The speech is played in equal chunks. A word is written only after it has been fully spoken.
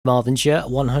Carmarthenshire,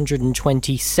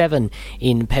 127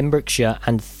 in Pembrokeshire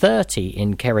and 30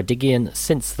 in Ceredigion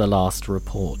since the last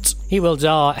report. Hywel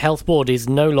Dda Health Board is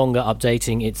no longer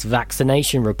updating its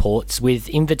vaccination reports, with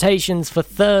invitations for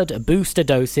third booster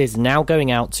doses now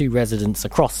going out to residents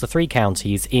across the 3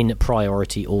 counties in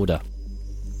priority order.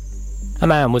 A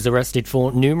man was arrested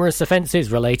for numerous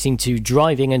offences relating to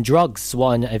driving and drugs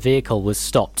when a vehicle was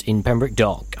stopped in Pembroke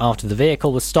Dock. After the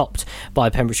vehicle was stopped by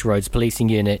Pembrokeshire Roads Policing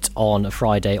Unit on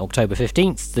Friday, October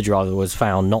 15th, the driver was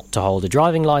found not to hold a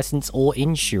driving licence or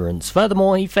insurance.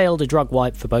 Furthermore, he failed a drug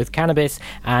wipe for both cannabis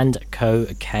and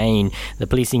cocaine. The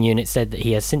policing unit said that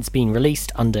he has since been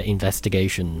released under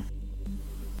investigation.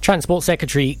 Transport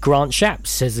Secretary Grant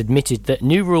Shapps has admitted that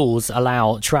new rules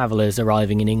allow travellers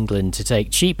arriving in England to take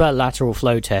cheaper lateral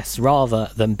flow tests rather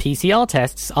than PCR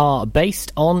tests are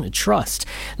based on trust.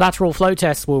 Lateral flow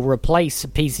tests will replace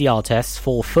PCR tests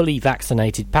for fully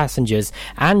vaccinated passengers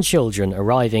and children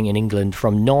arriving in England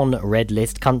from non-red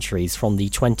list countries from the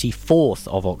 24th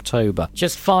of October.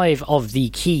 Just 5 of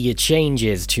the key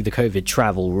changes to the COVID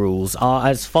travel rules are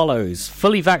as follows.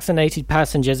 Fully vaccinated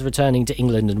passengers returning to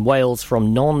England and Wales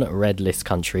from non-red list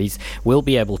countries will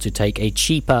be able to take a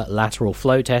cheaper lateral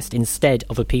flow test instead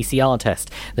of a PCR test.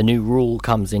 The new rule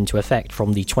comes into effect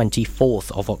from the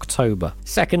 24th of October.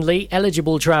 Secondly,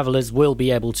 eligible travellers will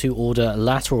be able to order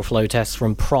lateral flow tests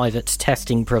from private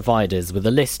testing providers, with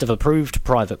a list of approved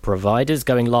private providers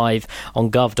going live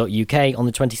on gov.uk on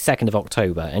the 22nd of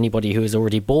October. Anybody who has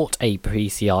already bought a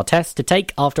PCR test to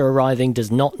take after arriving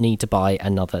does not need to buy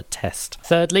another test.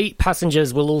 Thirdly,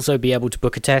 passengers will also be able to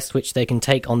book a test which they can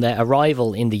take on their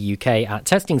arrival in the UK at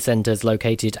testing centres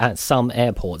located at some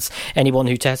airports. Anyone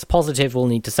who tests positive will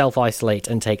need to self-isolate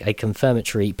and take a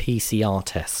confirmatory PCR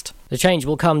test. The change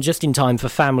will come just in time for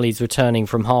families returning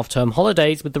from half-term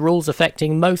holidays, with the rules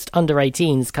affecting most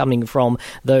under-18s coming from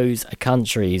those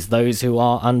countries. Those who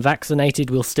are unvaccinated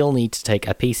will still need to take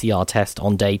a PCR test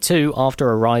on day 2 after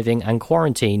arriving and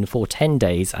quarantine for 10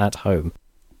 days at home.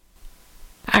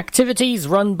 Activities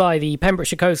run by the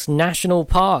Pembrokeshire Coast National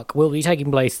Park will be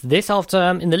taking place this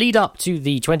half-term in the lead-up to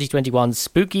the 2021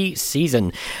 spooky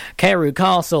season. Carew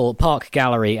Castle, Park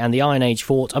Gallery and the Iron Age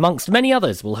Fort, amongst many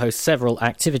others, will host several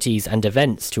activities and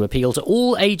events to appeal to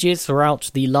all ages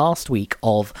throughout the last week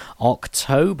of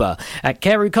October. At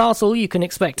Carew Castle, you can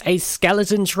expect a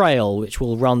skeleton trail, which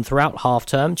will run throughout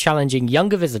half-term, challenging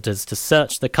younger visitors to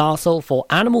search the castle for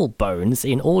animal bones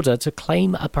in order to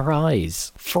claim a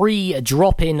prize. Free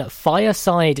drop-in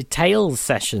fireside tales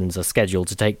sessions are scheduled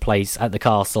to take place at the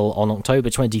castle on October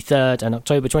 23rd and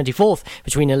October 24th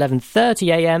between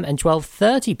 11:30am and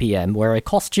 12:30pm, where a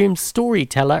costumed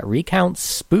storyteller recounts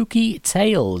spooky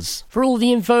tales. For all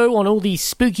the info on all these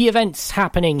spooky events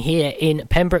happening here in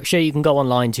Pembrokeshire, you can go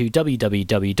online to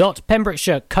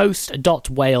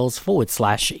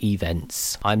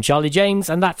www.pembrokeshirecoast.wales/events. I'm Charlie James,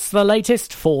 and that's the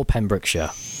latest for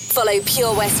Pembrokeshire. Follow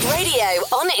Pure West Radio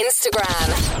on Instagram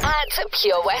at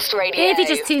Pure West Radio. If you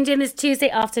just tuned in this Tuesday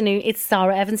afternoon, it's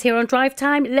Sara Evans here on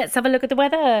Drivetime. Let's have a look at the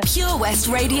weather. Pure West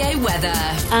Radio weather.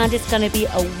 And it's going to be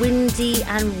a windy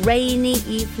and rainy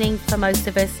evening for most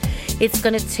of us. It's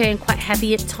going to turn quite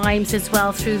heavy at times as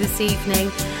well through this evening.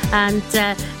 And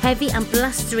heavy and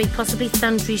blustery, possibly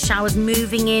thundery showers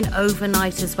moving in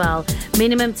overnight as well.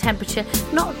 Minimum temperature,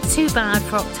 not too bad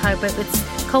for October, but it's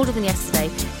colder than yesterday,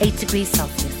 8 degrees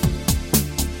Celsius.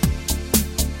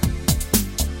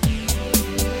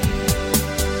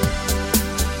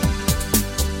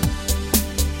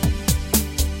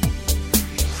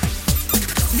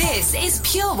 This is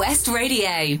Pure West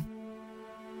Radio.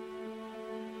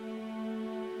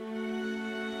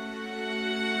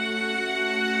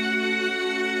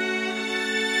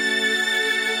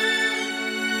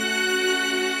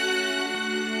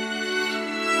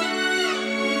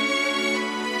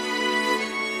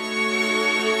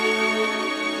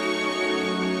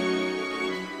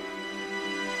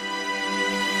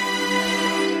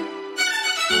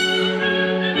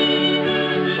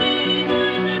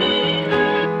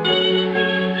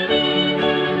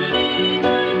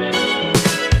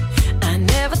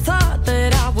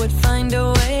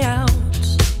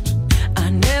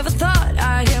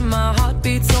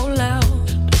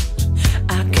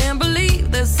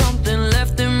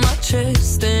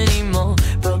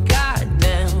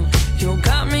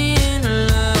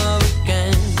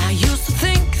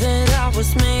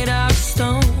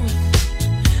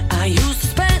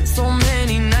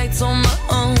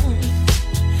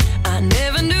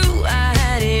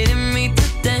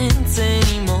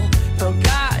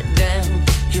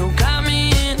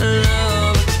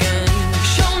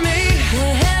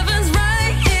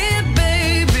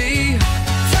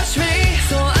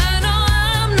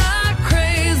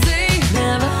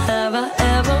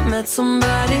 met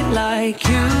somebody like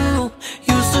you.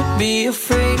 Used to be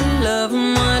afraid of love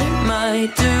and what it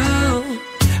might do.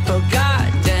 But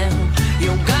goddamn,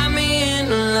 you got me in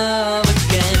love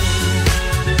again.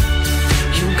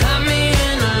 You got me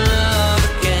in love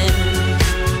again.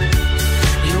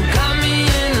 You got me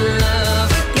in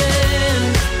love again.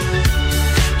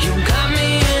 You got me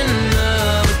in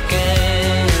love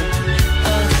again,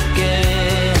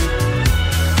 again.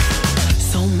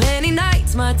 So many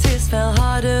nights my tears fell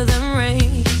harder than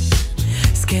rain.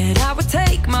 Scared I would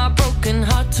take my broken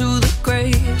heart to the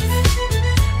grave.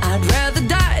 I'd rather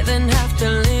die than have to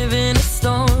live in a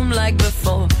storm like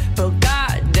before. But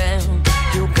goddamn,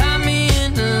 you got me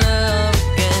in love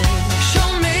again. Show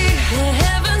me the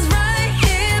heavens right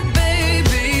here,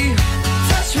 baby.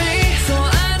 Touch me so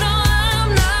I know I'm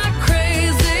not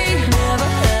crazy. Never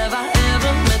have I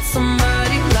ever met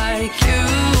somebody like you.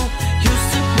 Used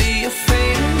to be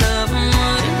afraid of love and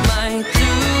what it might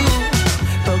do.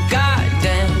 But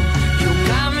goddamn, you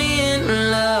got me in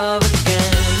love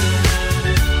again.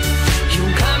 You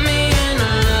got me in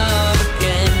love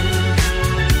again.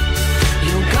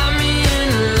 You got me in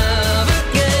love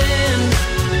again.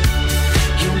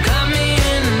 You got me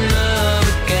in love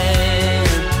again,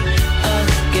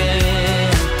 again.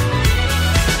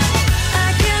 I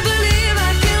can't believe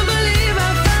I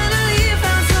finally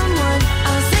found someone.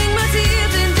 I'll sink my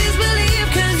teeth in disbelief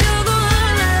 'cause you're the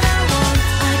one that I want.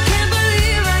 I can't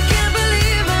believe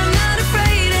I'm not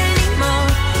afraid anymore.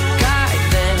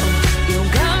 Goddamn, you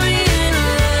got me in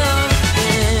love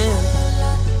again.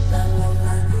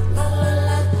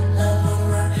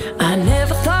 I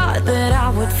never thought that I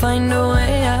would find a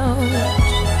way out.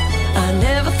 I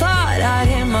never thought I'd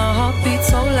hear my heartbeat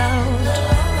so loud.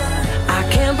 I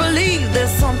can't believe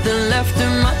there's something left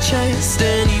in my chest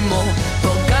anymore.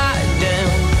 But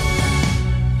goddamn,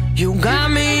 you got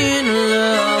me in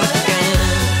love again.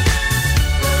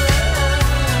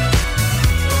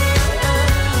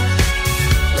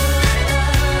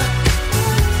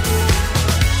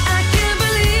 I can't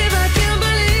believe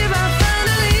I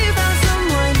finally found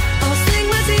someone. I'll sink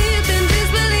my teeth in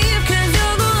disbelief 'cause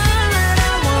you're the one that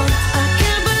I want. I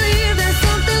can't believe there's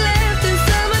something left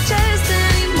inside my chest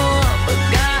anymore. But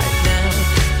goddamn,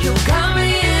 you got me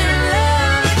in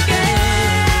love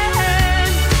again.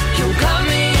 You got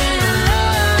me in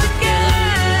love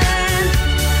again.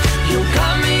 You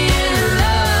got me in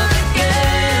love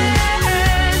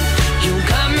again. You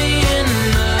got me in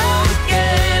love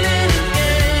again and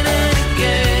again and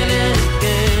again and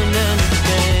again and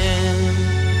again.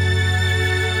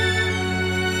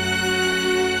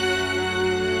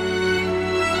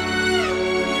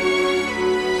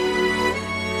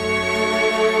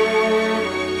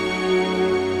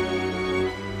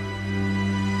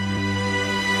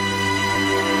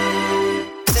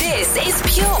 This is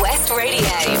Pure West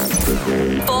Radio.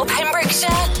 For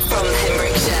Pembrokeshire, from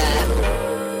Pembrokeshire.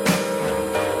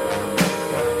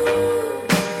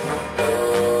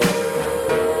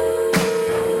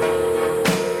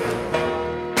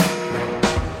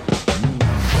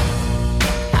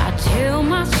 I tell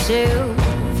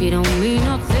myself you don't mean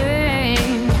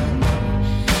nothing.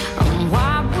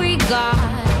 What we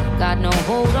got no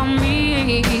hold on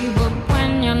me. But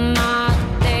when you're not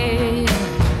there,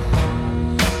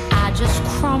 I just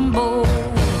crumble.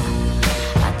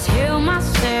 I tell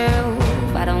myself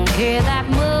I don't care that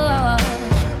much,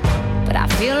 but I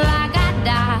feel like I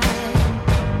die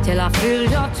till I feel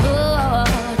your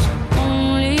touch.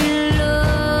 Only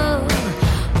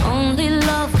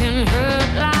love can hurt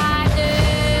like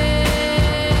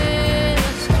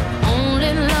this.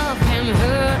 Only love can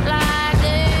hurt like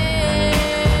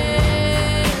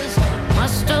this.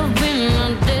 Must have been a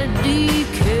deadly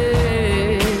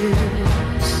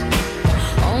kiss.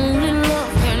 Only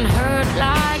love can hurt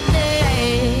like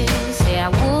this. Say I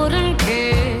wouldn't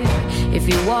care if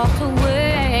you walked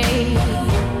away,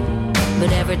 but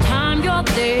every time you're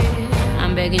there,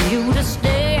 I'm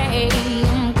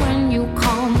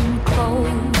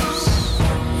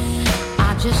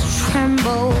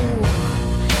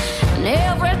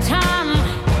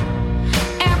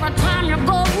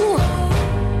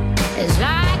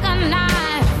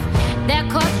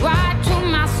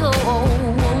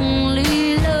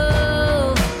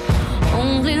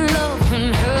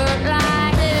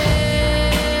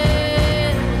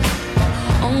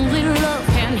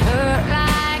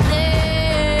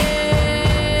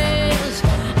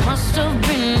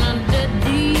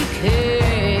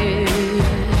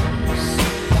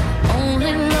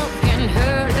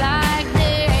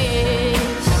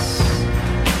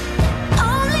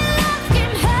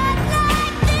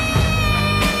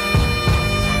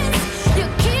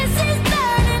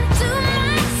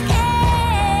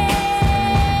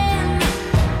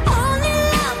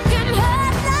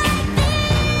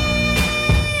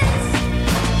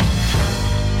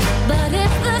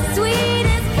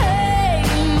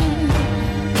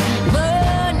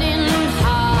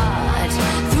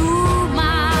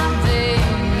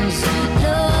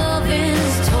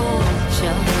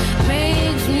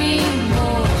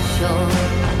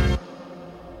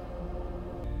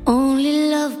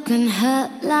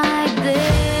hurt like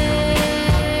this.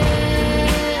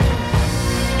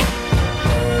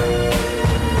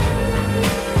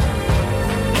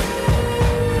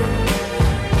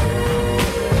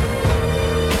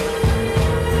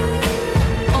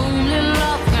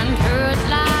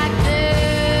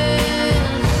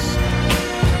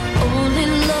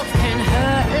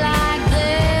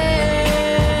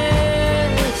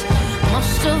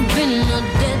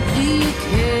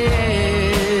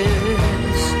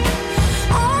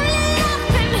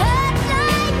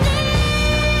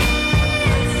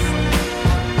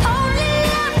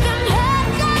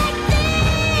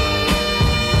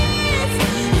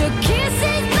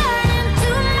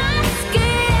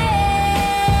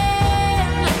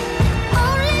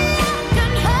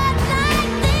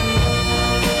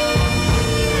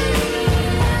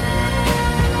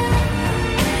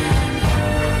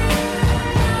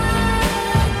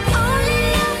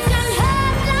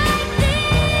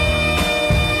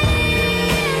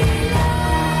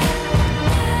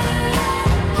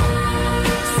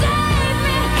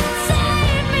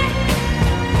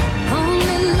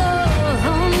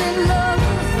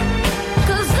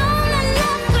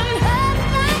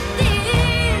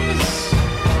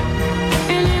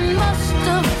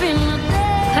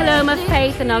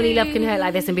 And Only Love Can Hurt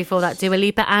Like This, and before that Dua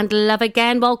Lipa and Love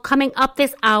Again. Well, coming up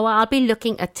this hour, I'll be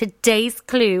looking at today's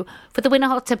clue for the winner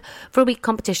hot tub for a week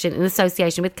competition in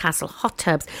association with Castle Hot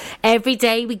Tubs. Every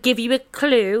day we give you a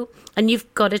clue and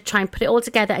you've got to try and put it all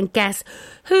together and guess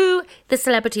who the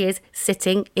celebrity is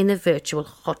sitting in the virtual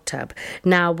hot tub.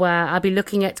 Now, I'll be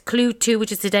looking at clue 2,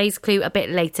 which is today's clue, a bit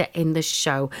later in the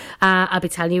show. I'll be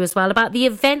telling you as well about the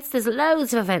events. There's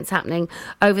loads of events happening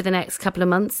over the next couple of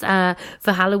months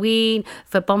for Halloween,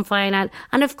 for Bonfire Night,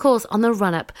 and of course on the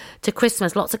run-up to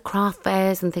Christmas. Lots of craft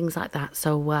fairs and things like that.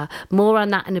 So more on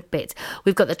that in a bit.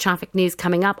 We've got the traffic news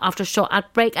coming up after a short ad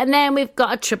break, and then we've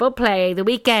got a triple play, The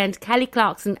Weekend, Kelly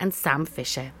Clarkson and Sam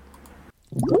Fisher.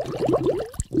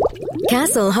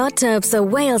 Castle Hot Tubs are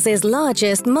Wales's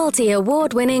largest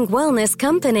multi-award-winning wellness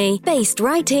company, based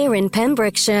right here in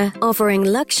Pembrokeshire, offering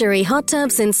luxury hot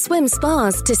tubs and swim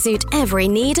spas to suit every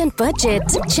need and budget.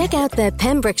 Check out their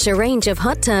Pembrokeshire range of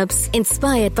hot tubs,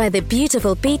 inspired by the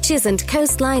beautiful beaches and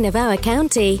coastline of our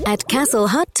county, at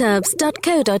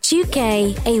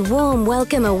castlehottubs.co.uk. A warm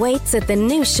welcome awaits at the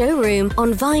new showroom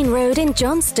on Vine Road in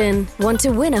Johnston. Want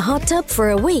to win a hot tub for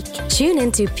a week? Tune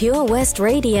into Pure West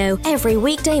Radio every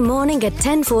weekday morning at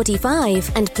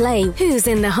 10:45 and play Who's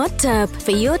in the Hot Tub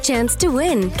for your chance to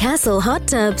win. Castle Hot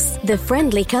Tubs, the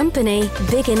friendly company,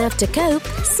 big enough to cope,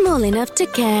 small enough to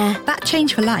care. That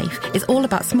Change for Life is all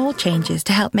about small changes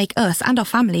to help make us and our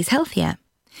families healthier.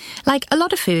 Like, a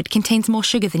lot of food contains more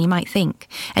sugar than you might think,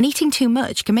 and eating too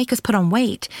much can make us put on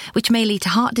weight, which may lead to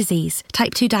heart disease,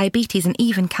 type 2 diabetes and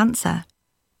even cancer.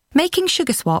 Making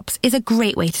sugar swaps is a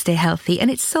great way to stay healthy, and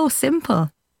it's so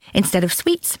simple. Instead of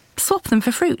sweets, swap them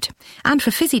for fruit. And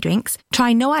for fizzy drinks,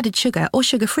 try no added sugar or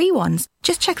sugar-free ones.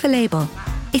 Just check the label.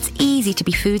 It's easy to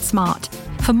be food smart.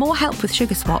 For more help with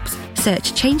sugar swaps,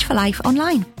 search Change for Life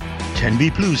online.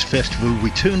 Tenby Blues Festival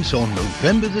returns on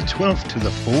November the 12th to the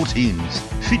 14th,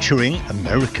 featuring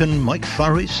American Mike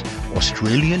Farris,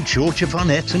 Australian Georgia Van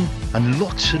Etten, and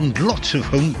lots of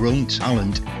homegrown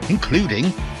talent,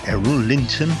 including Errol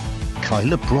Linton,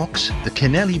 Kyla Brox, the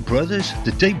Kennelly Brothers,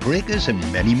 the Daybreakers, and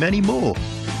many, many more.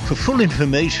 For full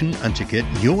information and to get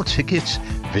your tickets,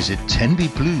 visit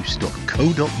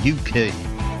tenbyblues.co.uk.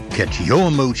 Get your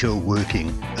mojo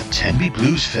working at Tenby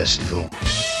Blues Festival.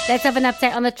 Let's have an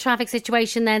update on the traffic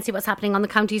situation then, see what's happening on the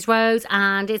county's roads.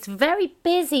 And it's very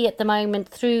busy at the moment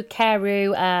through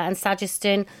Carew and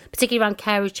Sageston, particularly around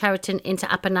Carew, Cheriton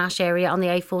into Upper Nash area on the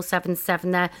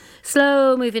A477 there.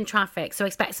 Slow moving traffic, so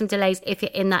expect some delays if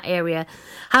you're in that area.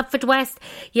 Haverfordwest,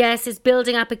 yes, it's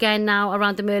building up again now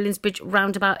around the Merlin's Bridge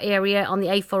roundabout area on the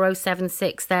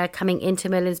A4076 there, coming into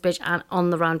Merlin's Bridge and on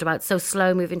the roundabout. So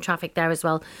slow moving traffic there as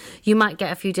well. You might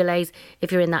get a few delays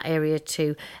if you're in that area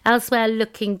too. Elsewhere,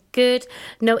 looking good.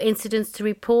 No incidents to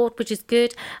report, which is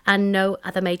good, and no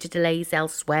other major delays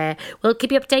elsewhere. We'll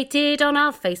keep you updated on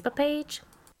our Facebook page.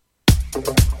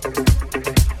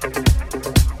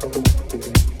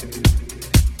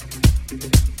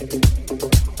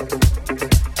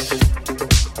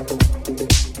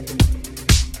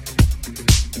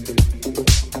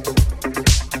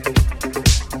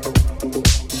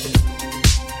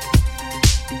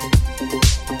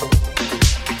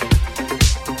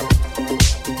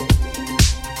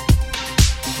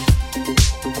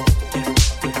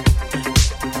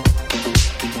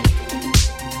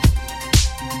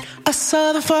 I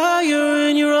saw the fire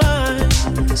in your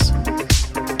eyes.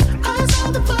 I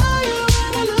saw the fire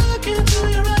when I look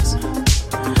into your eyes.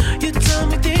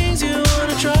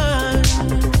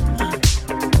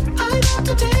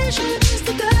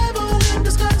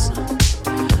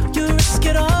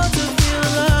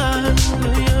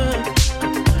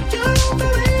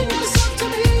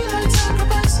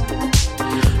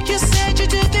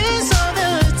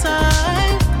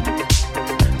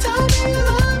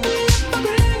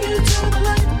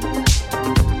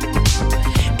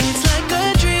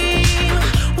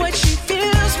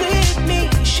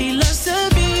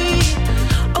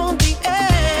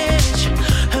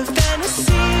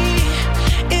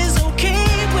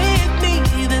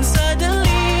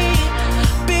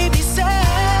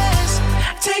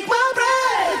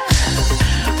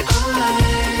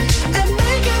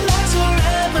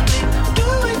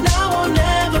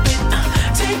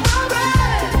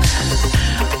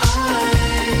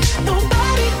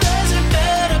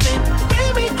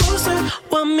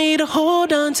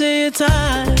 it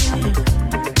tight.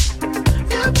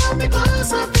 You brought me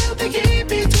close, I feel the heat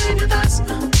between your thighs.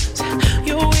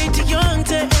 You're way too young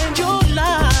to end your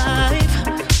life.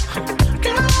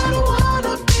 Girl, I don't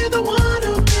wanna be the one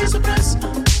who pays the price.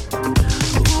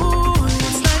 Ooh,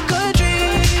 it's like a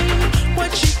dream.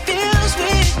 What she feels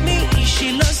with me, she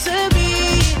loves to be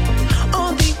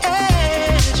on the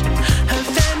edge. Her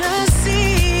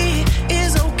fantasy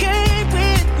is okay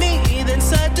with me. Then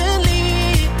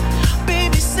suddenly,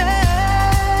 baby says,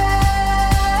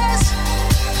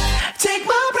 take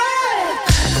my breath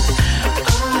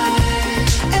away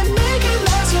and make it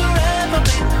last forever,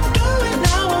 babe. Do it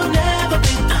now or never,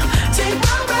 babe. Take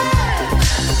my breath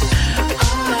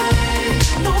away.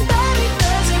 Nobody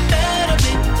does it better,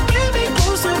 babe. Bring me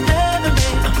close to heaven,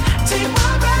 babe. Take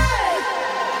my breath.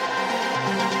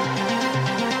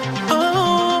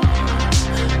 Oh,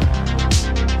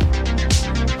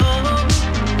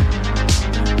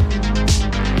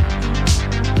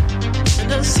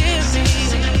 and I'm serious.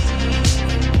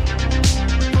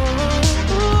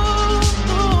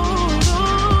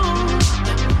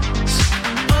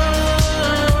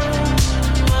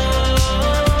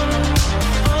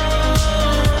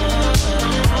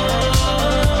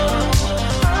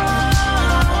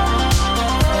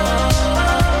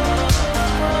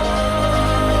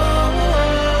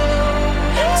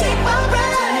 Take my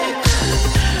breath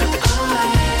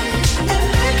away and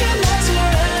make it last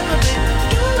forever, babe.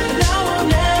 Do it now or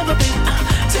never, babe.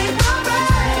 Take my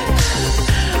breath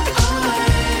away.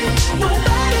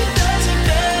 Nobody does it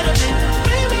better, babe.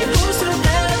 Bring me close to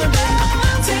heaven, babe.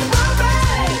 Take my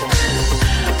breath.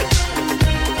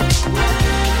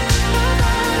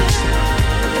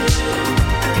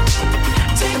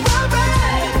 Take my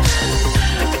breath.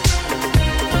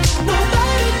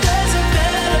 Nobody does it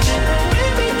better, babe.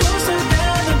 Bring me close to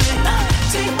heaven, babe.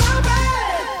 Take my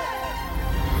breath.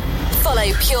 Follow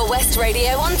Pure West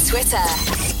Radio on Twitter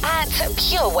at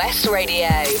Pure West Radio.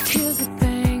 Here's the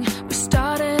thing, we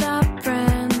started out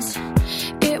friends.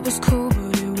 It was cool,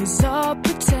 but it was all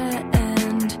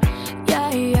pretend.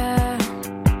 Yeah, yeah.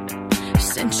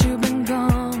 Since you've been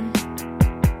gone,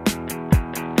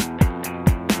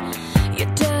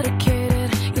 you're dedicated,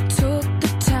 you took the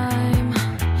time.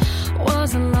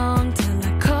 Wasn't long till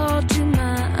I called you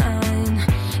mine.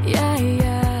 Yeah,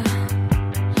 yeah.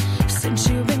 Since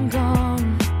you've been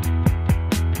gone,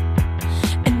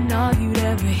 and all you'd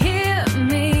ever hear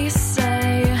me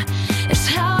say is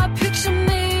how I picture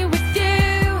me with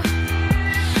you.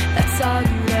 That's all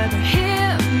you'd ever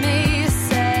hear me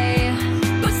say.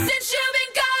 But since you've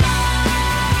been gone,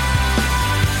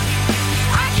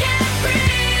 I can't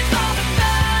breathe for the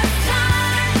first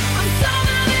time. I'm so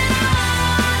moving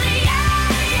on, yeah,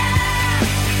 yeah.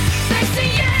 Thanks to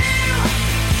you,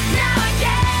 now I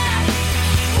get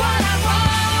what I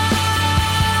want.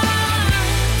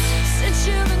 Since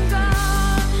you've been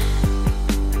gone,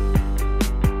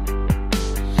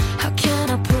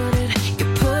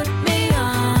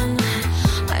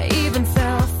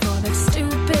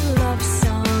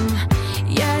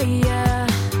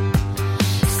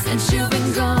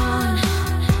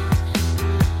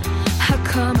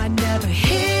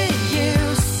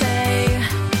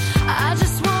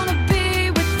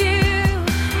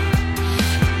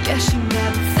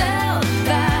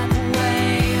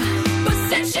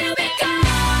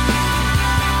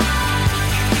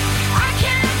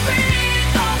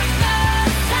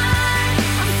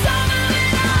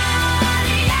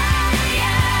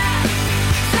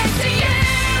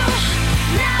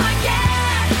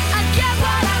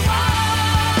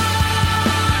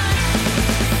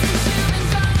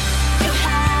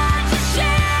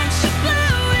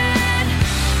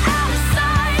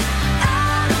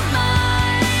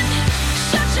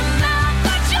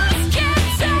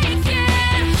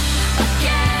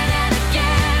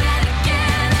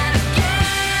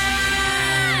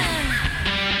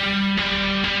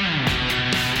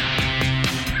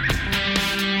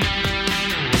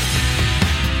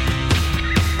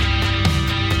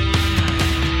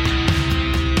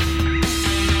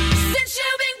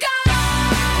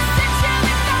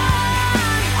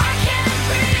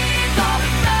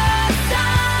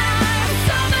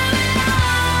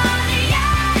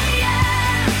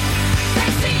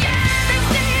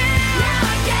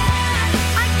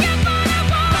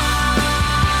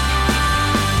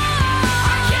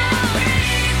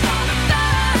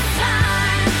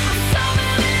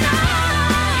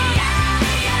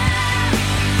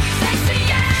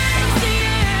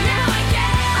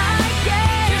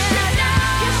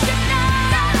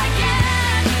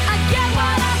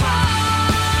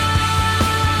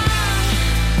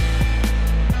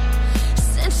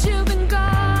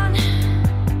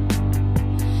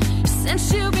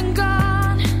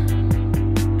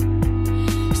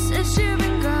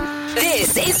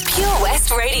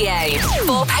 Radio.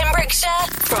 For Pembrokeshire,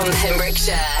 from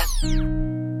Pembrokeshire.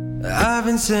 I've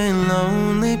been seeing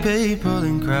lonely people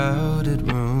in crowded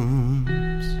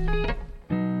rooms,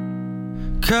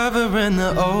 covering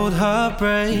the old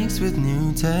heartbreaks with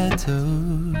new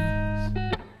tattoos.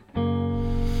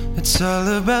 It's all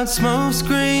about smoke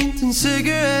screens and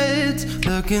cigarettes,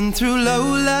 looking through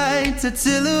low lights at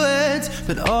silhouettes.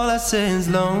 But all I see is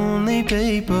lonely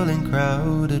people in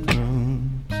crowded rooms.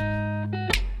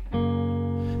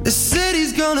 The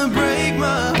city's gonna break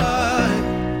my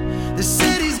heart. The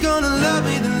city's gonna love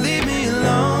me, then leave me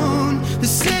alone. The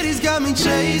city's got me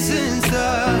chasing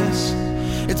stars.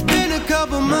 It's been a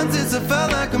couple months since I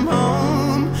felt like I'm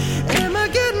home. Am I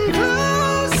getting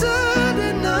closer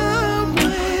to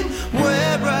knowing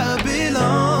where I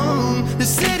belong? The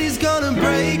city's gonna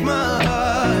break my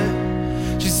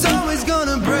heart. She's always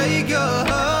gonna break your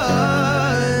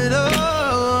heart. Oh.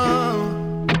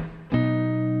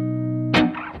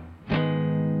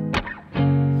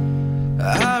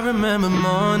 I remember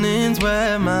mornings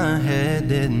where my head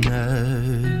didn't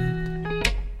hurt,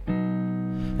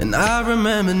 and I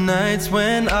remember nights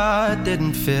when I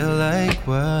didn't feel like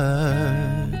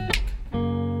work.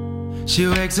 She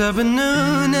wakes up at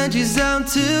noon and she's out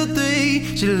till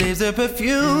 3. She leaves her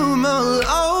perfume all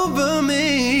over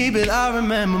me. But I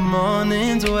remember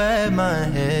mornings where my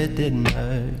head didn't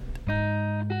hurt.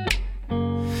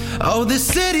 Oh, the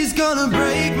city's gonna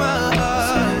break my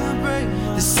heart.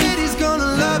 The city's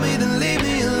gonna love me, then leave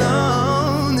me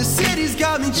alone. The city's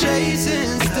got me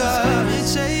chasing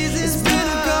stars. It's been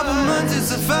a couple months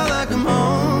since I felt like I'm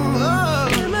home. Oh,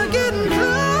 am I getting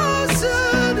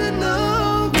closer to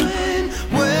knowing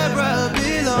where I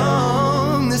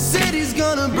belong? The city's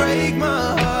gonna break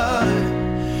my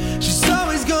heart. She's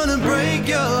always gonna break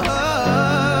your heart.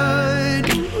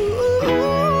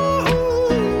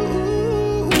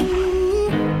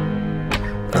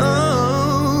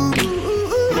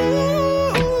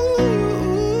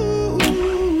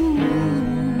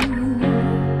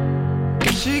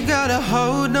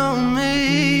 Hold on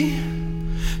me.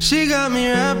 She got me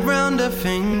wrapped round her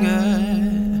finger.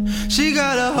 She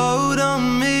got a hold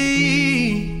on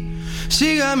me.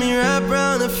 She got me wrapped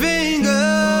round her finger.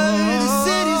 The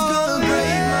city's gonna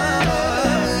break my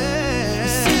heart. The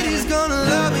city's gonna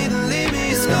love me, then leave me.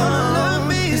 It's gonna love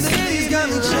me. The city's got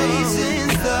me chasing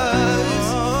stars.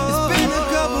 It's been a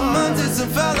couple months since I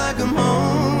felt like I'm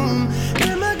home.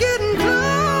 Am I getting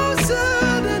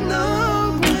closer to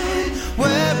knowing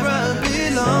where I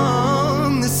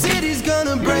belong? The city's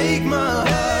gonna break my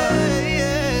heart.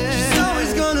 She's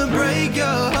always gonna break your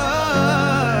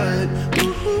heart.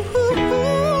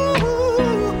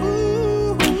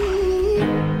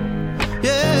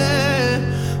 Yeah.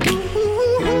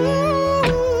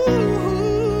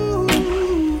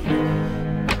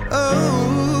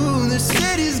 Oh, the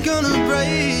city's gonna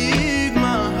break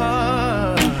my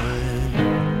heart.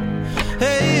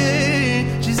 Hey,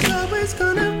 she's always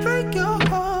gonna break your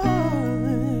heart.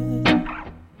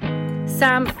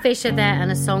 Sam Fisher there,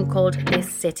 and a song called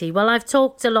This City. Well, I've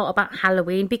talked a lot about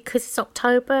Halloween because it's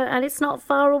October and it's not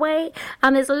far away,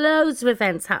 and there's loads of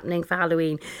events happening for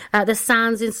Halloween. The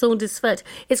Sands in Saundersfoot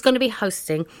is going to be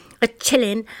hosting a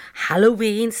chillin'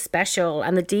 Halloween special,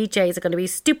 and the DJs are going to be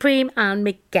Supreme and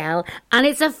Miguel, and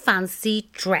it's a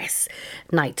fancy dress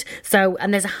night. So,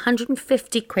 and there's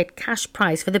 £150 cash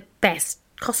prize for the best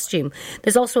costume.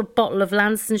 There's also a bottle of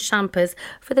Lanston Champers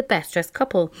for the best dressed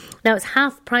couple. Now, it's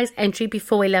half price entry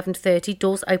before 11:30.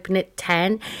 Doors open at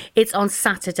 10. It's on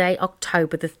Saturday,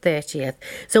 October the 30th.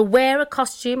 So wear a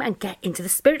costume and get into the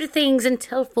spirit of things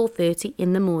until 4:30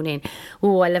 in the morning.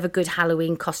 Oh, I love a good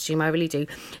Halloween costume, I really do.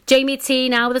 Jamie T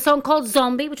now with a song called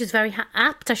Zombie, which is very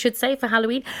apt, I should say, for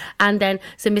Halloween. And then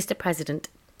some Mr. President.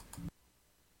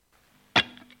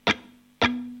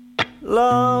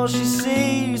 Long she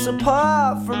sees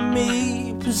apart from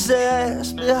me,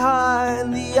 possessed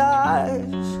behind the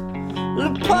eyes.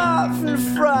 Apart from the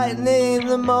frightening,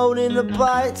 the moaning, the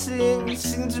biting,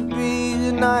 seems to be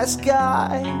the nice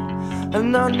guy.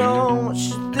 And I know what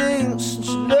she thinks, and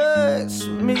she looks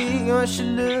at me, and she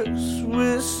looks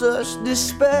with such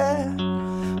despair.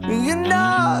 You're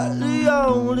not the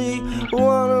only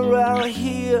one around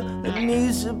here that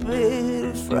needs a bit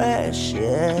of fresh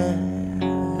air.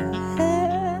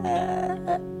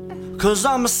 'Cause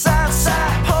I'm a sad,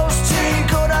 sad post-teen,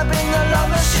 caught up in the love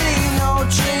machine. No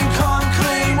dream come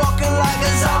clean, walking like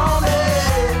a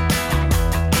zombie.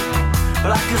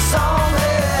 Like a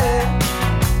zombie.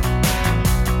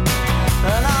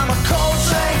 And I'm a cold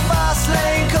train, fast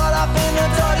lane, caught up in the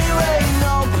dirty rain.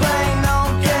 No plane, no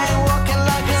game, walking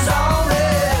like a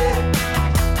zombie.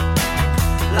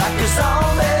 Like a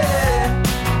zombie.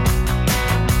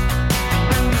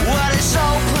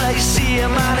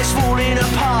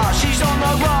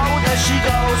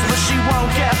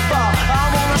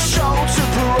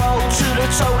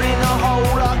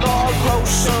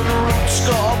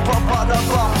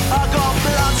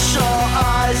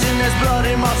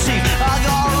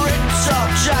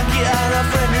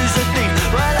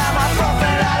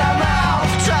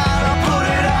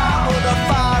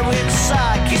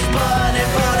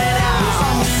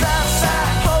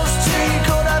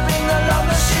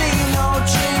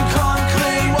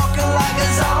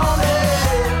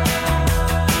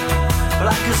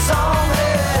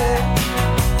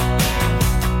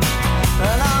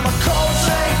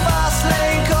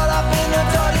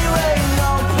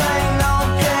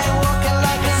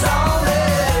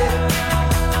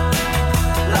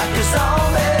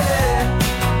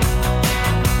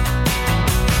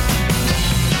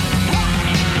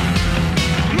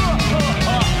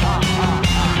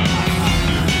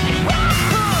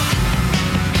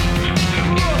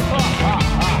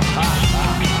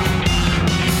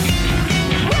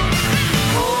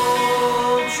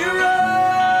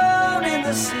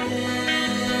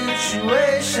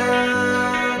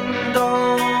 situation.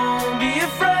 Don't be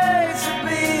afraid to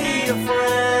be a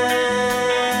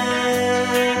friend,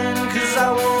 'cause I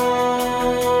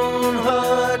won't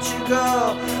hurt you, girl.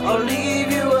 I'll leave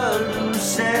you a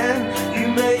loose end. You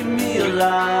made me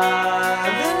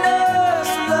alive enough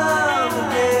to love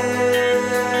again.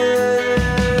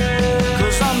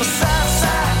 'Cause I'm a sad,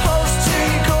 sad post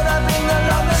tree caught up in the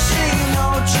love machine. No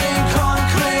drink on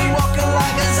clean, walking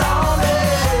like a zombie,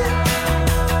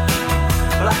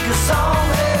 like a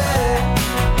zombie.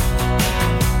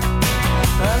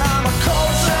 And I'm a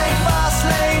cold train, fast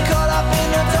lane, caught up in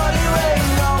the dirty rain.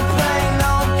 No pain,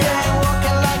 no gain,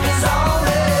 walking like a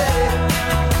zombie,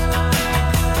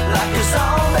 like a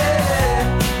zombie.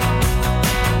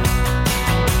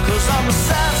 'Cause I'm a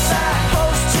sad, sad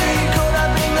post tree caught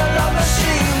up in the love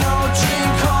machine. No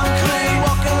drink on clean,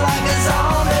 walking like a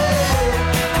zombie,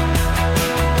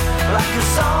 like a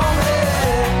zombie.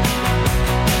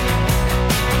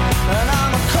 And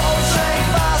I'm a cold train,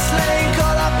 fast lane,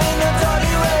 caught up in the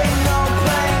dirty rain. No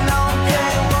pain, no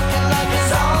gain, walking like a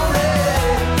zombie,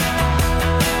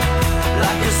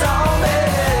 like a zombie.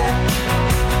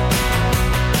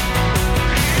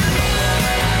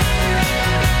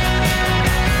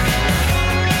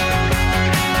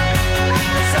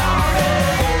 Like a zombie.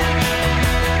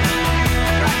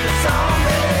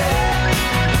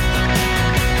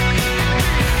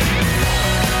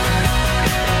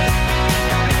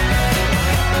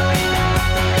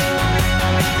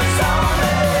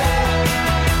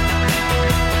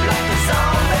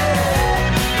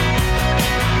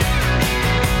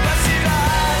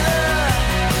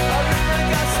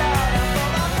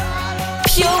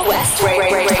 Pure West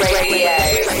Radio.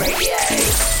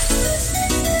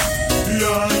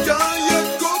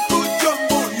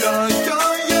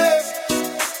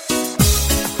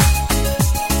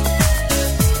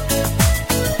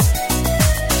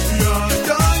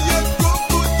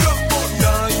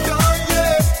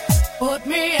 Put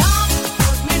me up,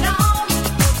 put me down,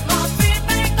 put my feet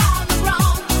back on the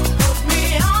ground. Put me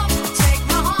up, take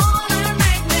my heart and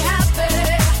make me happy.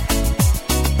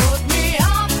 Put me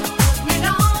up, put me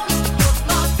down, put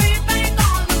my feet back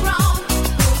on the ground.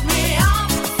 Put me up,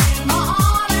 feel my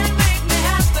heart and make me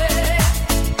happy.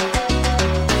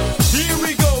 Here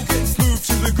we go, getting smooth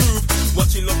to the groove.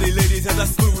 Watching lovely ladies as I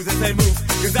smooth as they move.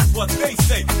 'Cause that's what they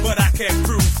say, but I can't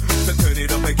prove. So turn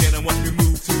it up again and watch me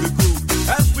move to the groove.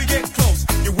 As we get close,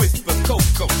 you whisper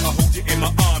Coco. I hold you in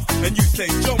my arms and you say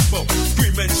Jumbo.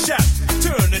 Scream and shout,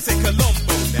 turn and say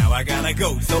Colombo. Now I gotta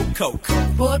go, so Coco.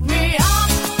 Put me up,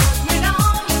 put me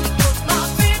down, put my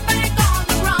feet back on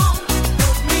the ground.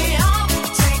 Put me up,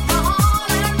 take my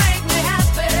heart and make me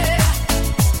happy.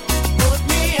 Put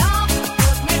me up,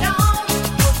 put me down,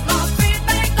 put my feet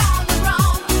back on the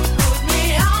ground. Put me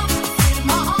up, feel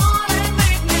my heart and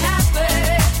make me happy.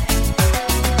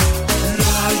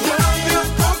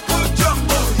 Coco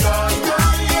Jumbo,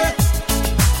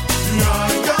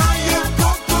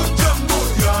 Coco Jumbo,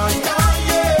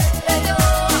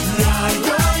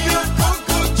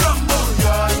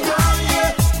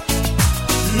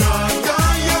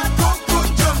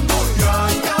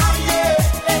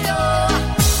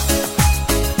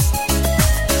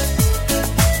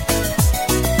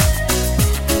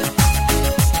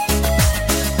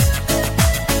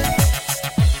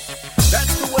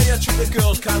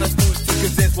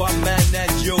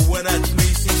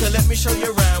 show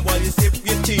you around while you sip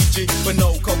your TG. But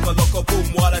no coca loco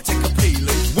boom while I take a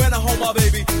peeling. When I hold my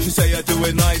baby, she say I do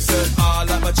it nicer. I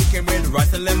like my chicken with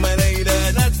rice and lemonade.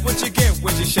 And that's what you get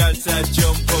when she shouts at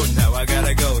Jumbo. Now I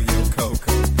gotta go, yo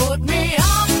Coco. Put me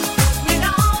up, put me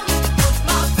down, put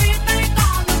my feet back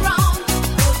on the ground.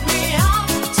 Put me up,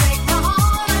 take my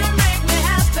heart and make me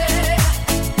happy.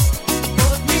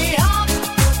 Put me up,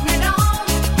 put me down,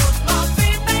 put my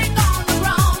feet back on the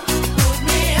ground. Put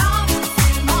me up,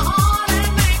 feel my heart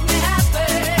and make me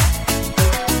happy.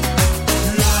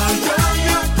 Yeah, yeah,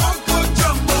 yeah, Coco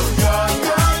Jumbo. Yeah,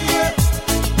 yeah, yeah.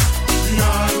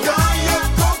 Yeah, yeah, yeah,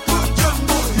 Coco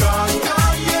Jumbo. Yeah,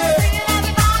 yeah, yeah.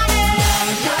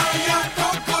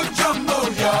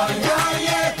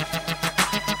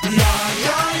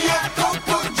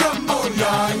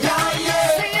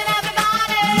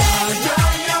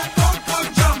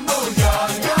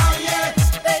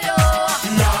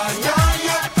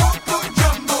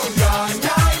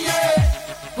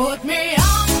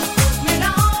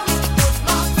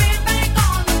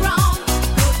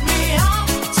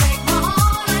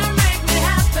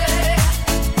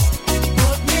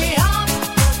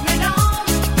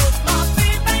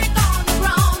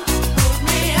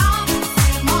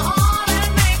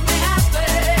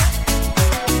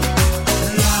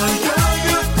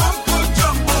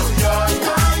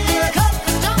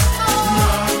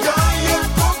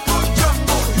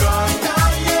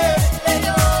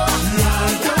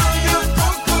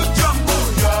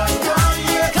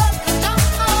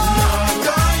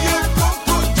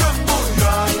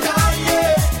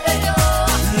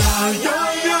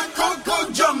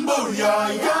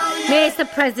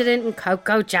 Mr. President and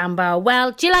Coco Jumbo.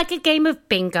 Well, do you like a game of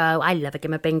bingo? I love a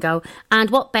game of bingo.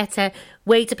 And what better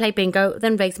way to play bingo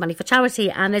than raise money for charity?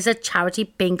 And there's a charity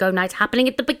bingo night happening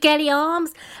at the Begelly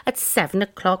Arms at 7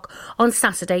 o'clock on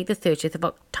Saturday, the 30th of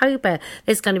October.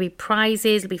 There's going to be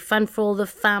prizes. It'll be fun for all the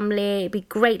family. It'll be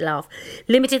great laugh.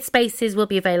 Limited spaces will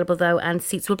be available, though, and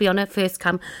seats will be on a first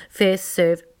come, first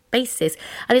serve basis,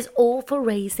 and it's all for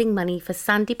raising money for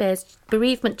Sandy Bear's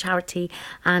bereavement charity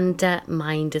and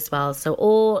Mind as well, so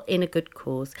all in a good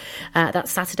cause. That's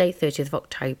Saturday 30th of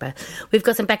October. We've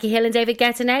got some Becky Hill and David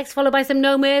Guetta next, followed by some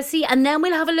No Mercy, and then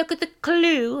we'll have a look at the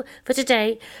clue for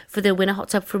today for the Winner Hot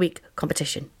Tub for a Week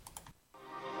competition.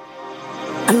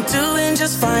 I'm doing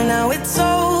just fine now, it's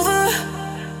over.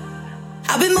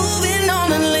 I've been moving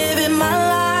on and living my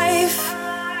life,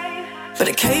 but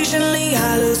occasionally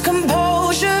I lose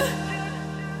composure,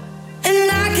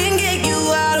 and I can get you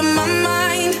out of my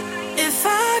mind. If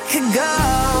I could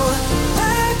go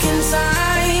back in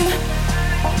time,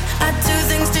 I'd do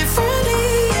things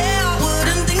differently, yeah, I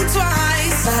wouldn't think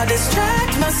twice. I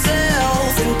distract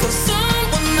myself, think of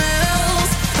someone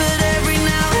else, but every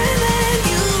now and then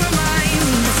you remind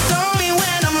me. It's only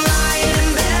when I'm lying in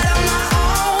bed on my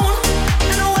own,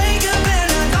 and I wake up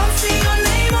and I don't see your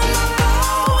name on my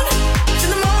phone. To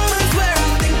the moments where I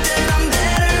think that I'm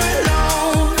better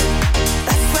alone,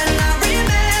 that's when I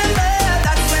remember,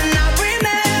 that's when I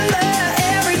remember.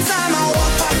 Every time I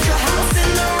walk past your house in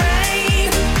the rain,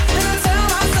 and I tell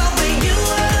myself that you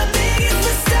were the biggest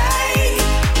mistake,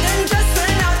 and just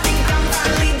when I think I'm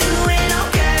finally doing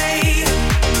okay,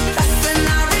 that's when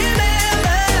I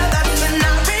remember, that's when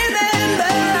I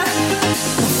remember.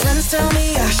 My friends tell me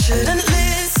I shouldn't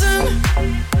listen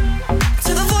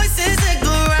to the voices that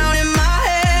go round in my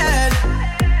head,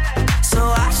 so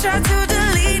I try to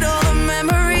delete all the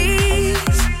memories,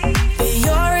 but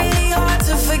you're really hard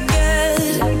to forget.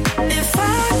 If I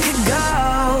could go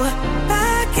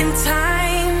back in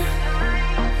time,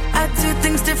 I'd do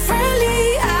things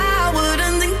differently, I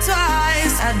wouldn't think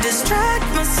twice. I'd distract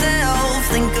myself,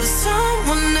 think of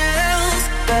someone else,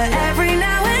 but every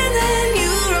now and then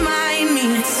you remind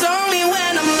me. It's only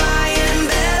when I'm lying in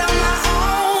bed on my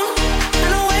own,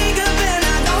 and I wake up and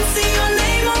I don't see your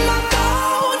name on my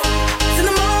phone. To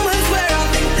the moments where I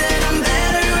think that I'm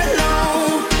better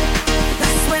alone,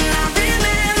 that's when I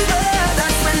remember,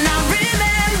 that's when I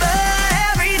remember.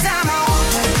 Every time I walk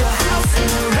past your house in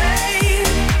the rain,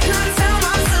 and I tell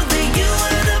myself that you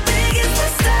were the biggest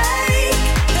mistake,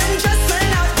 and just when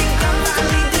I think I'm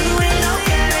finally doing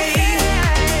okay,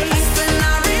 that's when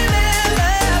I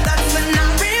remember, that's when I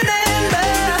remember.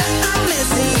 I'm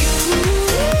missing you.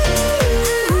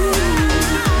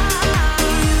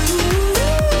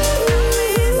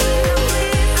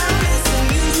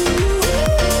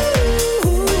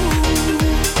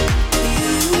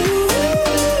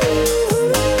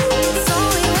 It's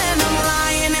only when I'm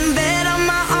lying in bed on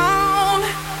my own,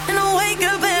 and I wake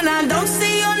up and I don't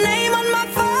see your name on my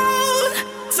phone.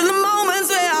 To the moments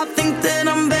where I think that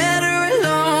I'm better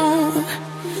alone,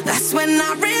 that's when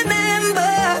I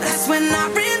remember, that's when I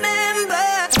remember.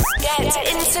 Get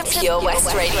into Pure West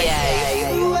Radio.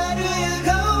 Where do you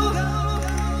go,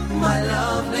 my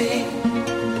lovely?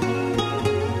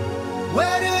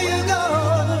 Where do you go?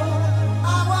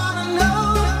 I wanna know,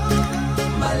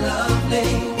 my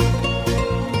lovely.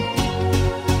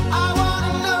 I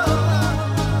wanna know,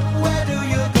 where do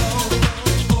you go?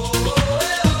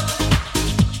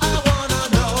 I wanna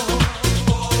know,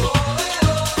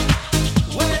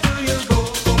 where do you go?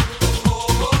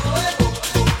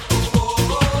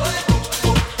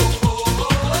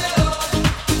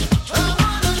 I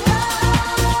wanna know.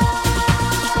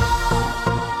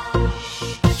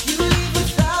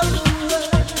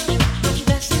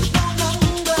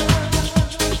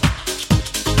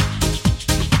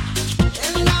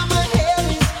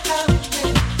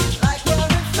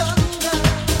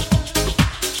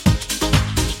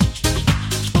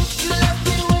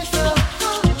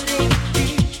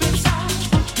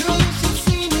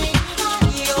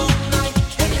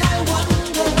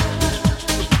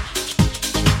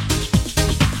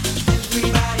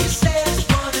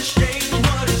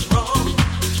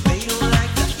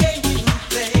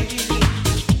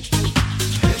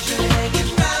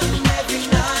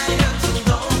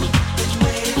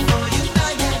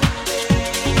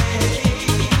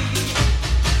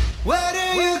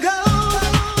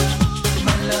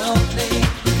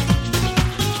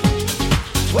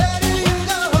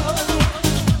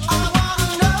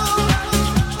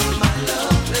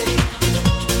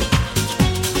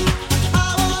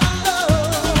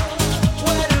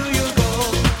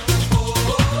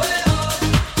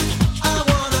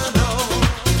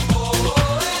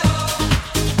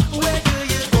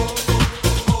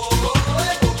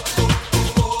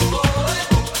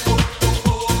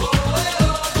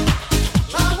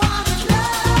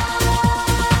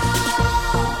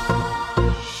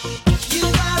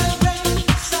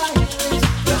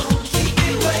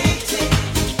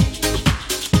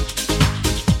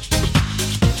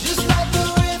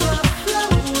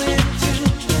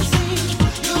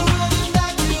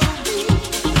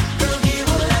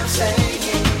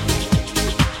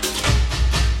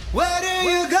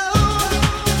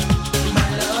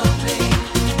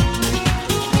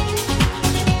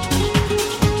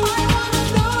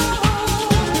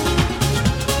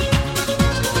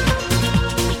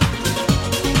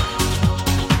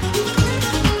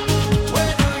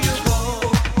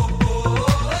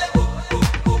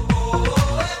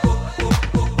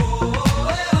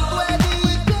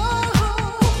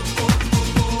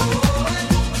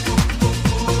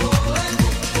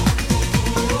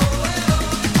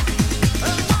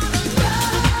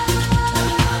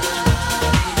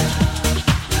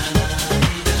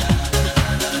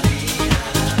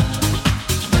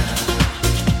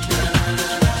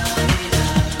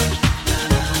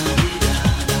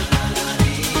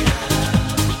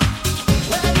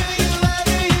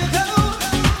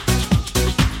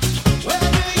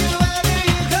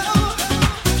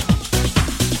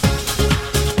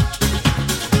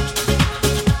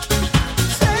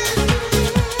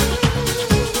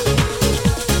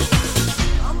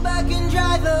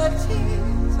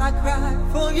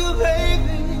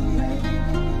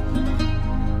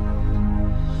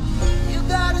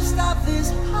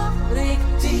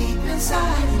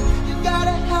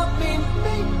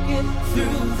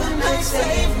 through the night,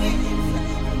 save me.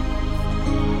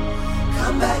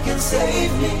 Come back and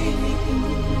save me.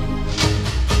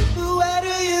 Where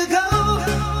do you go,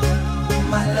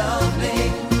 my lovely?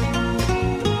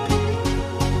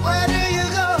 Where do you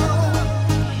go?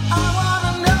 I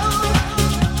wanna know,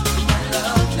 my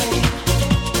lovely.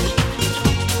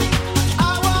 I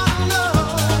wanna know,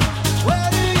 where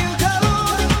do you go,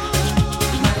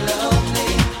 my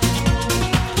lovely?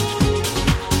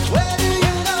 Where do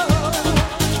you go?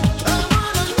 I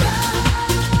wanna know.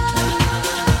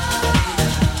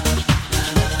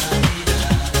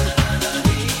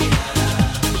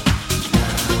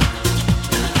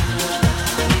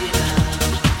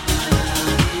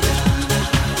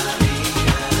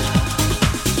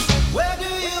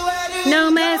 No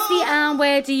Mercy, and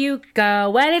where do you go?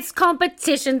 Well, it's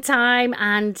competition time,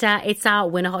 and it's our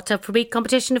Winner Hot Tub for Week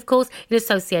competition, of course, in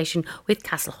association with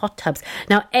Castle Hot Tubs.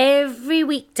 Now, every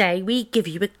weekday, we give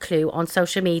you a clue on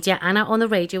social media and on the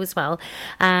radio as well,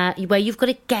 where you've got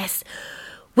to guess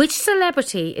which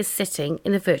celebrity is sitting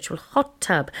in the virtual hot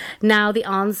tub. Now, the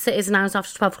answer is announced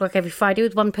after 12 o'clock every Friday,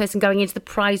 with one person going into the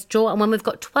prize draw. And when we've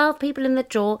got 12 people in the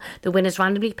draw, the winner's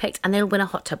randomly picked and they'll win a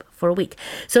hot tub for a week.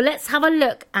 So let's have a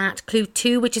look at clue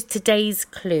 2, which is today's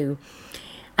clue.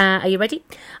 Are you ready?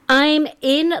 I'm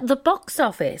in the box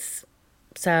office.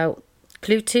 So,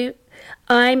 clue 2.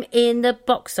 I'm in the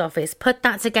box office. Put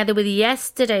that together with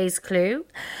yesterday's clue.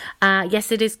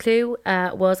 Yesterday's clue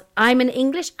was I'm an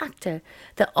English actor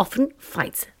that often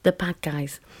fights the bad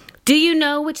guys. Do you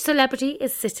know which celebrity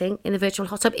is sitting in the virtual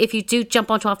hot tub? If you do,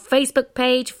 jump onto our Facebook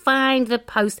page, find the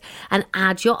post and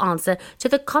add your answer to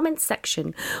the comments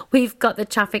section. We've got the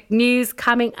traffic news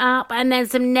coming up and then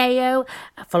some Neo,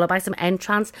 followed by some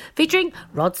N-Trance featuring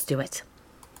Rod Stewart.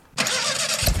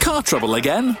 Car trouble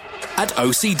again? At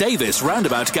OC Davis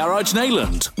Roundabout Garage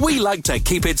Neyland, we like to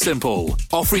keep it simple,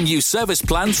 offering you service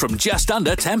plans from just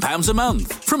under £10 a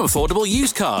month, from affordable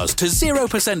used cars to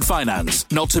 0% finance,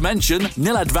 not to mention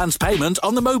nil advance payment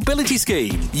on the mobility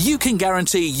scheme. You can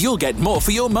guarantee you'll get more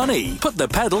for your money. Put the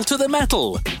pedal to the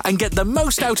metal and get the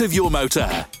most out of your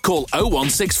motor. Call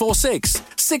 01646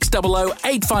 600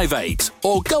 858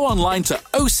 or go online to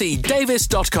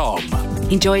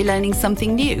ocdavis.com. Enjoy learning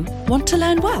something new? Want to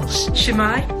learn Welsh?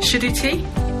 Shemai, Shuduti?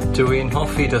 Dwi'n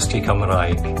hoffi dysgu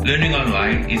Cymraeg. Learning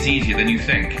online is easier than you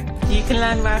think. You can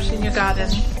learn Welsh in your garden.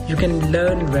 You can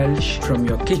learn Welsh from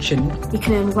your kitchen. You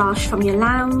can learn Welsh from your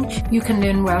lounge. You can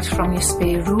learn Welsh from your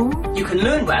spare room. You can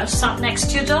learn Welsh sat next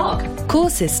to your dog.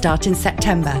 Courses start in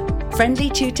September. Friendly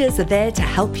tutors are there to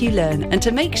help you learn and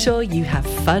to make sure you have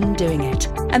fun doing it.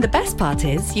 And the best part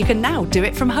is, you can now do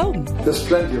it from home. There's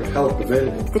plenty of help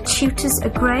available. The tutors are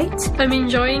great. I'm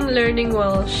enjoying learning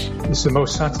Welsh. It's the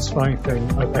most satisfying thing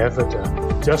I've ever done.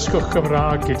 Dysgwch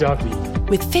Cymraeg gyda fi.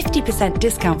 With 50%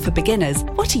 discount for beginners,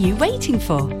 what are you waiting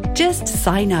for? Just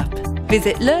sign up.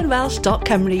 Visit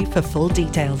learnwelsh.com for full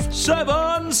details.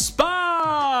 7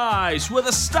 Spice, where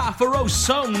the staff are oh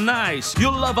so nice.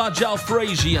 You'll love our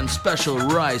jalfrezi and special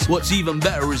rice. What's even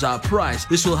better is our price.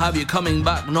 This will have you coming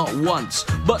back not once,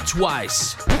 but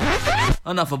twice.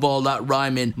 Enough of all that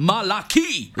rhyming.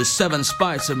 Malaki! The 7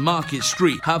 Spice at Market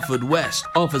Street, Haverfordwest,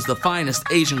 offers the finest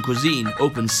Asian cuisine,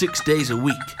 open 6 days a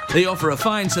week. They offer a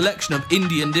fine selection of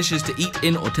Indian dishes to eat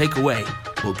in or take away.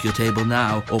 Book your table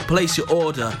now or place your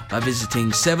order by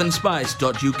visiting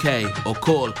 7spice.uk or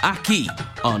call Aki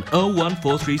on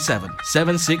 01437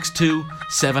 762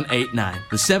 789.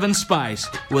 The 7 Spice,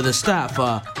 where the staff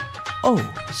are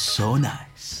oh so nice.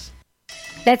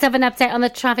 Let's have an update on the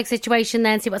traffic situation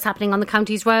then, see what's happening on the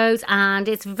county's roads. And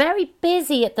it's very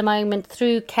busy at the moment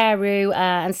through Carew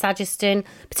and Sageston,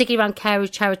 particularly around Carew,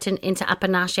 Cheriton into Upper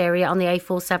Nash area on the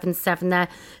A477 there.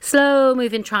 Slow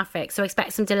moving traffic, so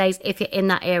expect some delays if you're in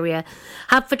that area.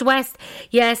 Haverfordwest,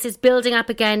 yes, it's building up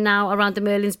again now around the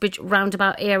Merlin's Bridge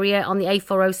roundabout area on the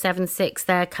A4076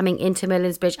 there, coming into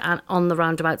Merlin's Bridge and on the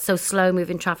roundabout. So slow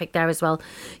moving traffic there as well.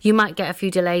 You might get a few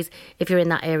delays if you're in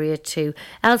that area too.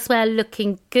 Elsewhere,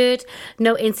 looking good.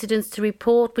 No incidents to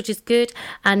report, which is good,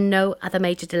 and no other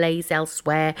major delays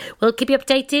elsewhere. We'll keep you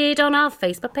updated on our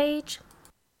Facebook page.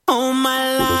 All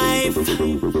my life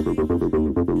and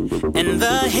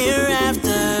the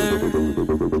hereafter,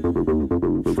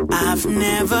 I've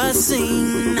never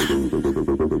seen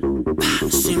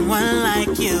one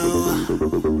like you.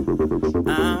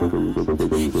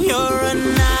 You're a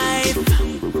knife,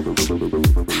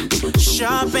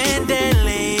 sharp and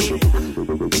deadly,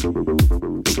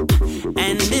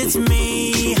 and it's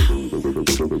me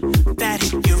that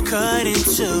you cut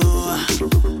into.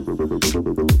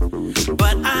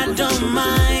 But I don't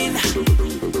mind.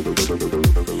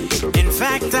 In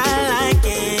fact, I like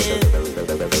it.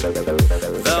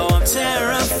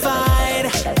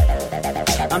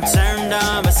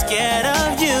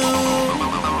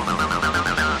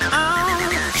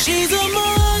 She's a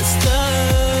monster,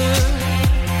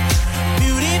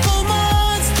 beautiful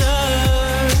monster,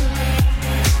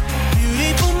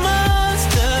 beautiful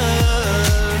monster,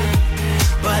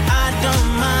 but I don't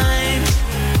mind.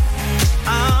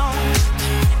 Oh,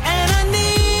 and I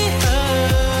need her.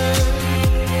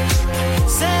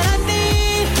 Said I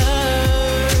need her.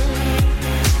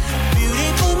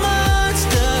 Beautiful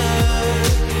monster,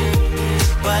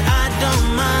 but I don't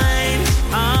mind.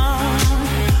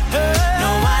 No,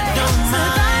 I don't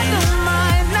mind. I don't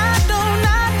mind. I don't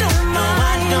mind. No,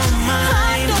 I don't mind.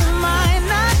 I don't mind.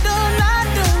 I don't.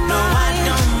 No, I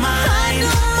don't mind. I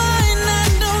don't mind.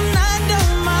 I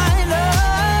don't mind.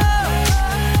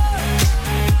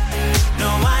 No,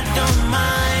 I don't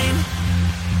mind.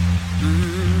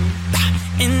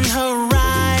 In her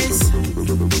eyes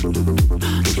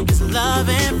is love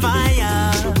and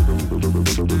fire,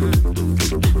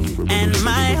 and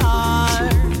my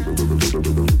heart,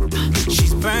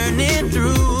 she's burning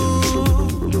through,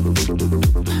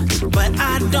 but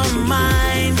I don't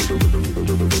mind.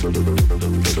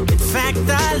 In fact,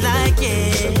 I like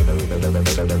it,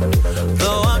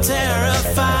 though I'm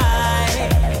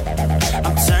terrified.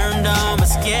 I'm turned on but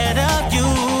scared of you.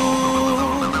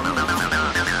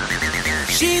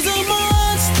 She's a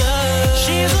monster.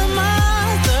 She's a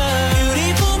monster.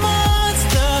 Beautiful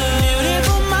monster.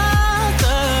 Beautiful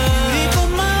monster. Beautiful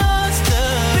monster.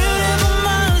 Beautiful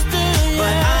monster.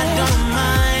 But I don't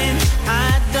mind.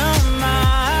 I don't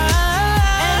mind.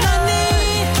 And I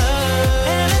need her.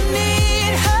 And I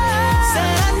need her.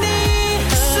 Said I need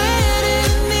her. Said I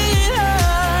need her.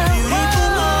 Beautiful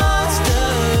monster.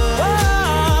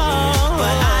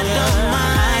 But I don't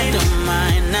mind. I don't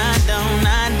mind.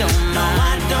 I don't. No,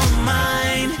 I don't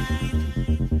mind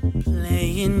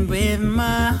playing with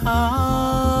my heart.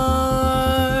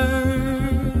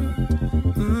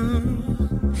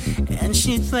 And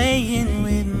she's playing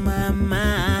with my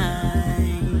mind.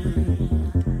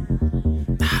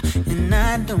 And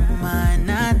I don't mind.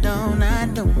 I don't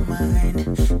mind.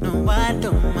 No, I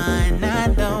don't mind. I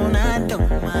don't mind.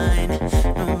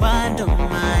 No, I don't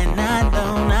mind. I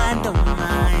don't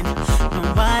mind. No,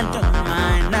 I don't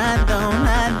mind. I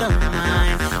don't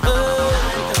mind. Oh,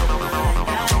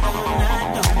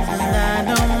 I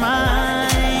don't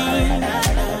mind.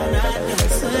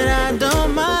 Said I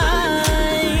don't mind.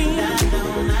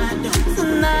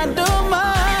 And I don't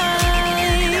mind.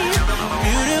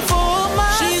 Beautiful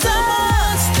monster. She's a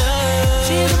monster.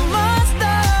 She's a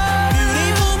monster.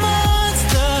 Beautiful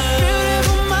monster.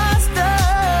 Beautiful monster.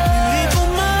 Beautiful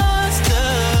monster.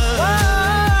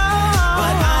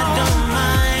 But I don't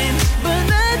mind. But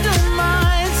I don't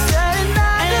mind. Said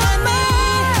I don't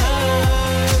mind.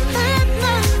 And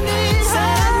I need her.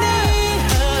 Said I need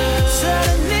her. Said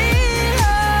I need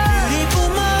her. Beautiful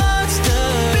monster.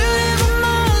 Beautiful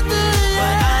monster.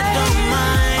 But I don't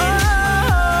mind.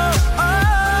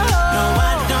 No,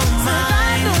 I don't mind.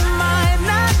 I don't mind.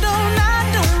 I don't.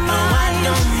 No, I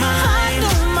don't mind. I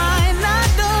don't mind. I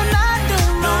don't.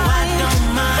 No, I don't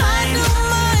mind. I don't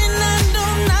mind.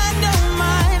 I don't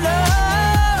mind.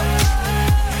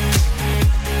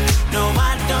 No,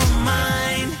 I don't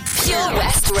mind. Pure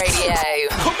West Radio.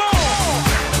 Come on!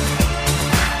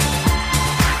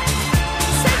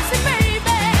 Sexy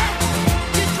baby,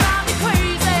 you drive me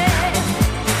crazy.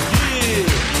 Yeah.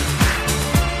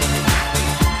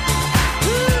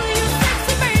 Ooh, you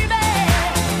sexy baby,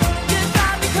 you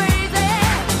drive me crazy.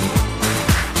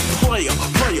 Player,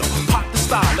 pop the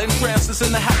style, and Francis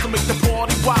in the house to make the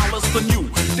party wild as the new.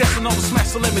 Dancing on the smash,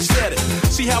 so let me set it.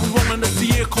 See how we rollin' the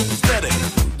vehicle steady.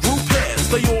 Group heads,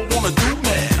 they all wanna do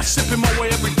mad. Sipping my way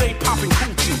every day, popping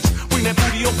coochies. Bring that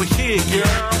booty over here,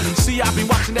 girl. See, I've been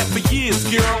watching that for years,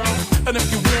 girl. And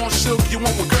if you want silk, you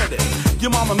won't regret it.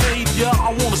 Your mama made ya,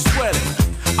 I wanna sweat it.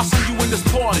 I see you in this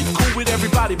party, cool with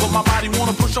everybody, but my body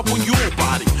wanna push up on your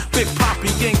body. Big Poppy,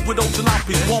 yank with old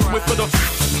jalopies, one whip for the.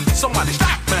 Somebody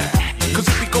stop, man. Cause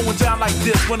it be going down like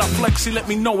this when I flex, see, let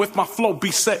me know if my flow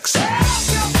be sexy.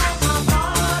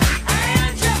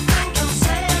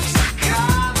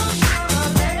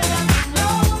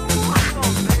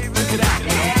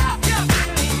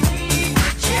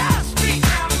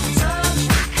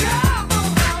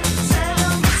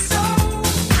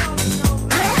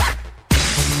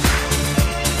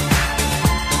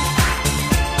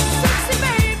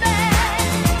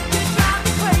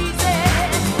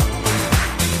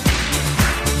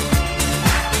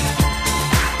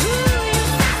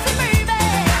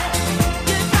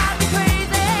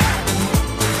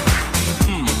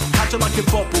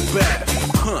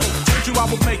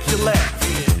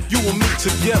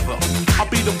 Together, I'll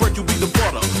be the bread, you be the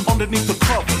butter. Underneath the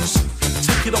covers,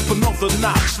 take it up another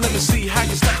notch. Let me see how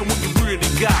you stacking what you really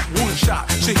got one shot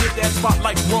to hit that spot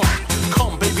like rum.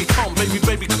 Come, baby,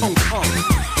 baby, come.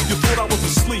 You thought I was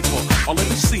a sleeper. Oh, let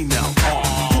me see now.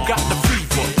 Who got the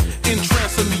fever?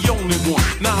 Entrance and the only one.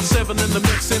 9-7 in the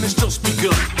mix and it's just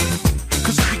begun.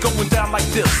 Cause it be going down like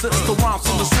this. It's the rhymes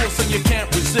from the source and you can't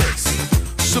resist.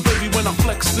 So baby, when I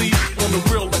flex, see, on the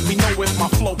real, let me know if my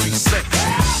flow be sexy.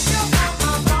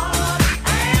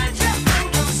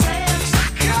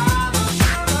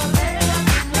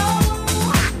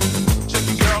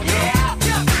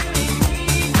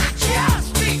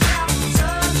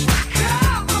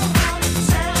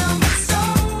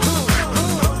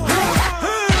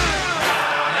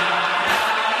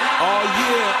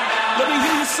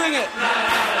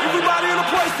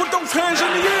 Hands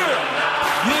in the air.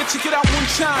 Yeah, check it out one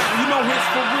time. You know it's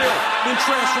for real. Then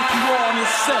transfer you all on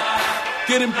this set.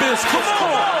 Getting biz, come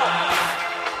on.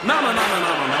 No. Yeah.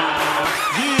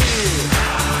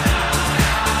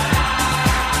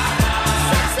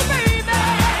 Sexy baby.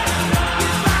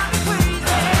 You drive me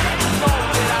crazy. You know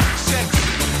that I'm sexy.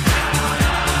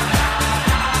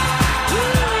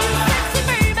 Sexy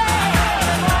baby.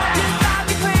 You drive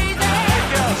me crazy.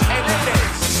 Hey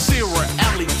girls, Sara,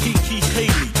 Allie, Kiki,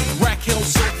 Haley. Hill,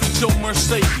 Sophie, Joe,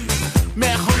 Mercedes.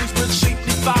 Mad honeys with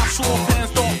shapely thighs, soft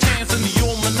hands, dog hands, and the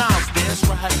old Manals. That's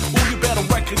right. Oh, you better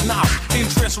recognize.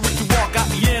 Interest, Ricky Walk got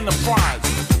the enterprise.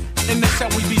 And that's how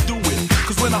we be doing.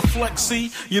 Cause when I flex,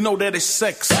 see, you know that it's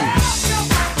sexy.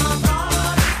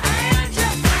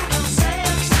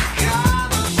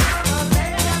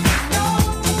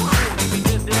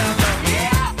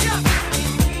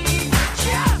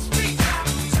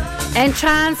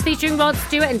 Entrance featuring Rod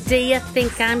Stewart and Do You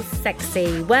Think I'm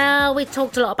Sexy? Well, we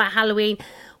talked a lot about Halloween.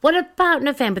 What about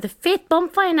November the 5th,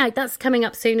 Bonfire Night? That's coming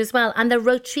up soon as well. And the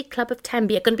Rotary Club of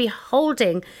Tenby are going to be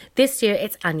holding this year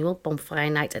its annual Bonfire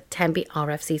Night at Tenby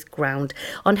RFC's ground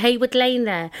on Haywood Lane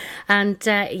there. And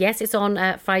yes, it's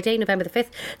on Friday, November the 5th.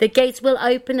 The gates will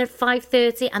open at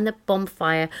 5:30 and the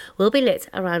bonfire will be lit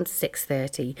around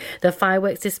 6:30. The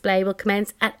fireworks display will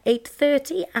commence at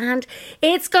 8:30 and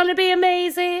it's going to be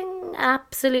amazing.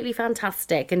 Absolutely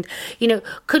fantastic. And, you know,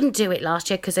 couldn't do it last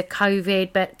year because of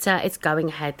COVID, but it's going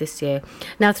ahead this year.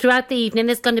 Now, throughout the evening,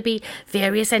 there's going to be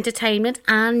various entertainment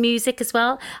and music as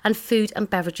well, and food and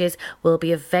beverages will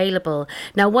be available.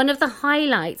 Now, one of the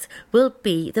highlights will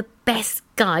be the Best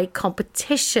Guy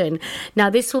competition. Now,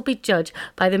 this will be judged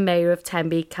by the Mayor of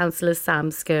Tenby, Councillor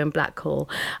Sam Skern Blackhall,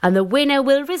 and the winner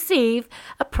will receive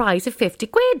a prize of 50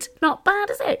 quid. Not bad,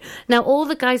 is it? Now, all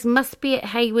the guys must be at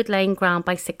Haywood Lane ground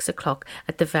by 6 o'clock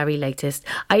at the very latest.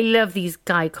 I love these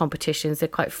guy competitions. They're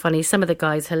quite funny. Some of the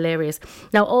guys hilarious.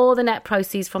 Now, all the net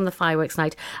proceeds from the fireworks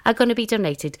night are going to be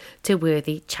donated to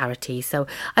worthy charities. So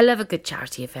I love a good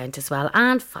charity event as well,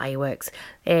 and fireworks.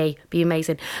 Hey, be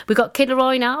amazing. We've got Kid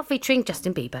Laroi now featuring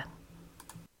Justin Bieber.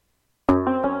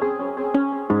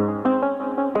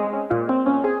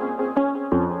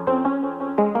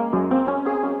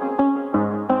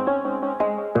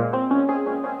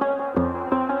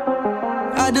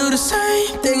 I do the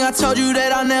same thing I told you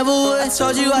that I never would. I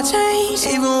told you I changed,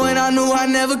 even when I knew I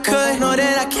never could. Know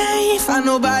that I can't find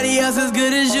nobody else as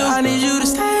good as you. I need you to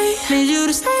stay, need you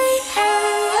to stay.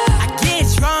 I get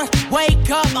drunk, wake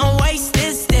up, I'm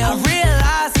wasted still. I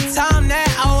realize the time that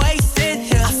I wasted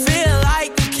here. I feel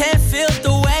like you can't feel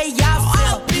the way I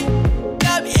feel.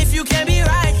 Up if you can be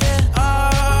right here.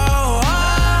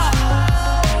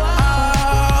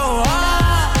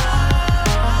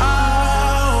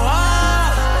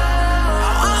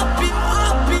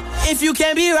 If you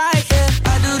can't be right here,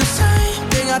 I do the same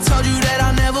thing I told you that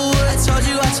I never would. I told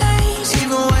you I changed,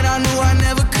 even when I knew I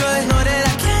never could. Know that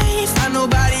I can't find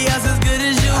nobody else as good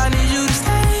as you. I need you to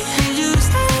stay, need you to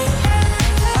stay.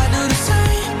 I do the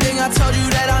same thing I told you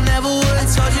that I never would. I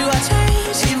told you I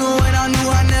changed, even when I knew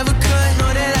I never could.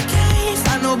 Know that I can't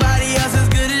find nobody else as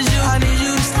good as you. I need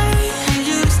you to stay, need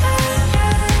you to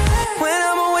stay. When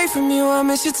I'm away from you, I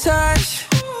miss your touch.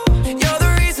 You're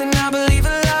the reason I believe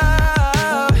in love.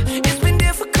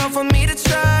 For me to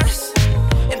trust,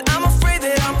 and I'm afraid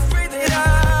that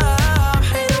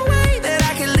ain't no way that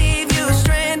I can leave you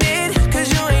stranded,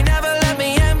 cause you ain't never left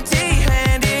me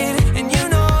empty-handed, and you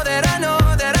know that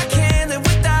I can't live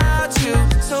without you,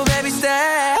 so baby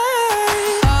stay.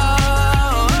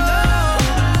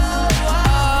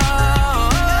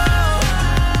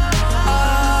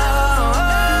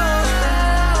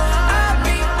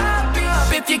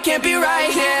 If you can't be right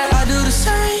here, I do the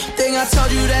same thing I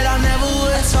told you that I never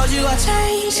would. I told you I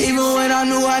changed, even when I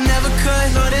knew I never could.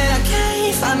 Know that I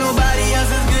can't find nobody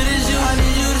else as good as you. I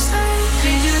need you to stay,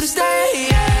 need you to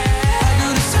stay. Yeah. I do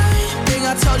the same thing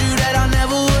I told you that I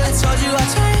never would. I told you I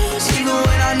changed, even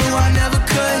when I knew I never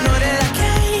could. Know that I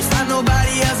can't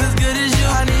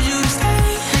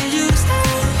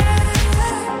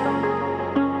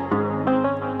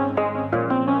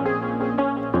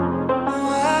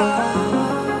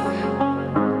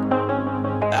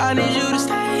need you to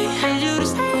stay, need you to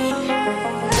stay.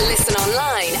 Listen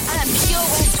online at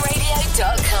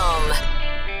purewestradio.com.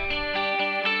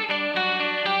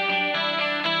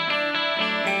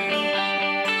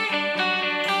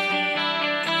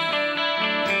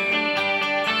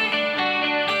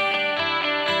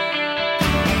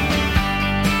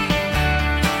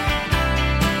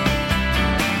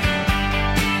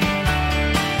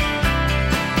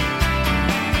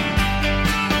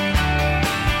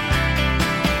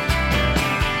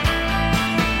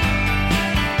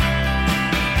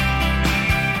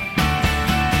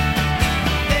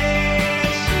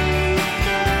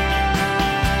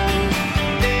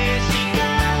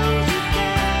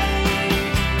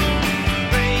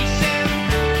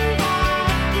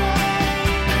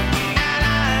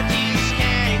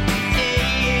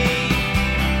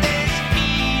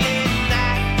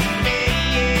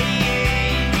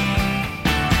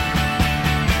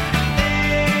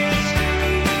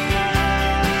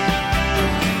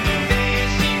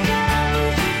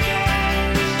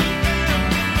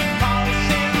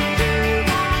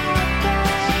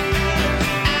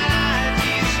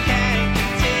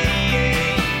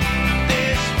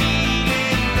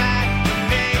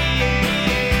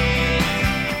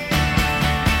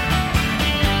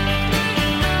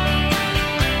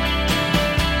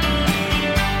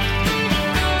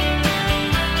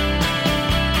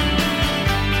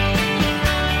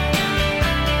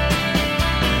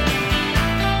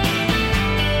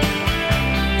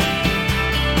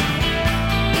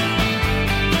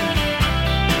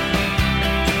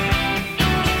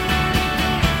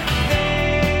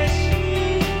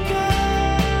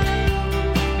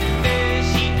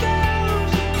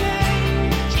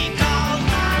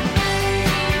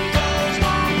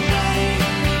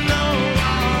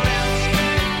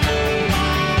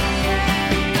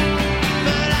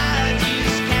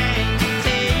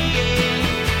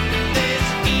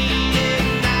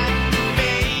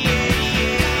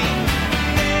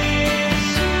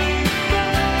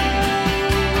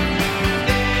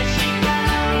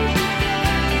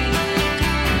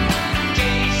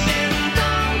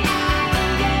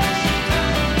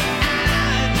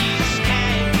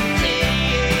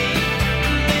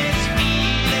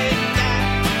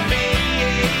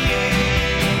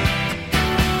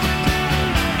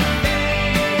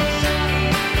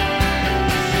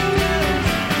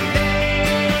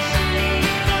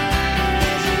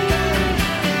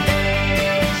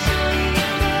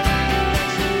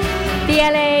 The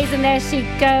LAs, and there she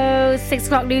goes. 6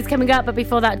 o'clock news coming up, but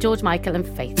before that, George Michael and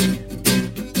Faith.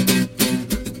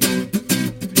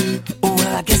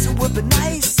 Well, I guess it would be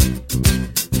nice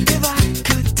if I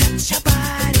could touch your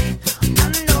body.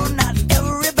 I know not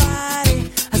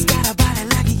everybody has got a body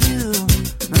like you,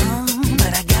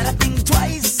 but I gotta think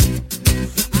twice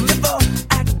before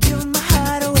I give my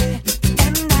heart away.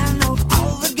 And I know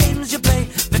all the games you play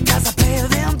because I play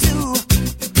them too.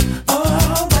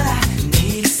 Oh, but I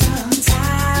need some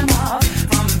time off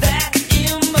from that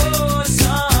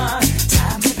emotion.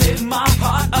 Time to pick my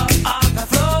heart up off the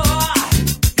floor.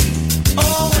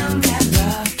 Oh, when that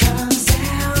love comes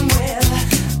down with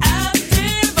a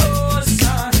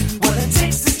devotion, well, it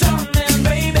takes a strong man,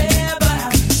 baby, but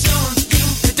I'm showing you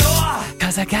the door.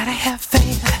 'Cause I gotta have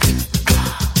faith. I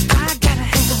gotta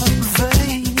have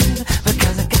faith.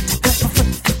 Because I got to have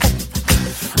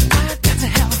faith. I got to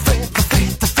have faith.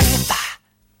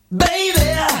 Baby,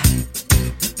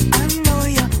 I know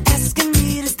you're asking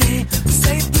me to stay.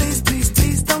 Say please, please,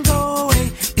 please don't go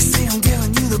away. You say I'm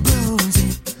giving you the blues.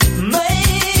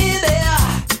 Maybe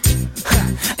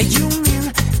you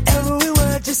mean every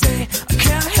word you say. I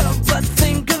can't help but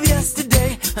think of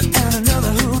yesterday and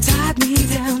another who tied me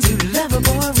down to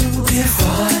lovable rules.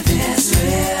 Before this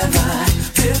river,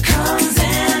 here comes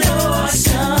an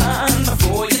ocean.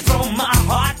 Before you throw my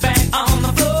heart back on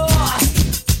the floor.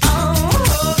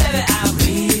 Oh, baby, I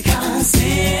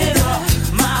reconsider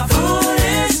my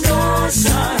foolish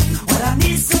notion. Well, I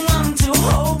need someone to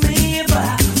hold me, but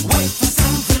I wait for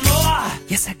something more.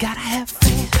 Yes, I gotta have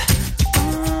faith. I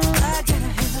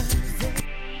gotta have faith.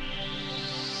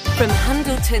 From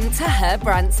Handleton to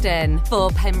Herbranston for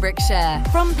Pembrokeshire.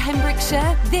 From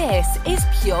Pembrokeshire, this is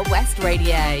Pure West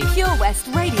Radio. Pure West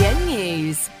Radio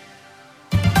News.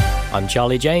 I'm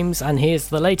Charlie James, and here's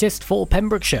the latest for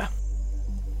Pembrokeshire.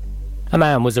 A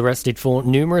man was arrested for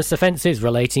numerous offences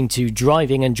relating to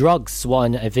driving and drugs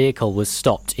when a vehicle was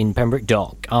stopped in Pembroke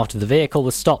Dock. After the vehicle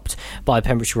was stopped by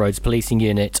Pembrokeshire Roads Policing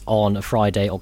Unit on Friday,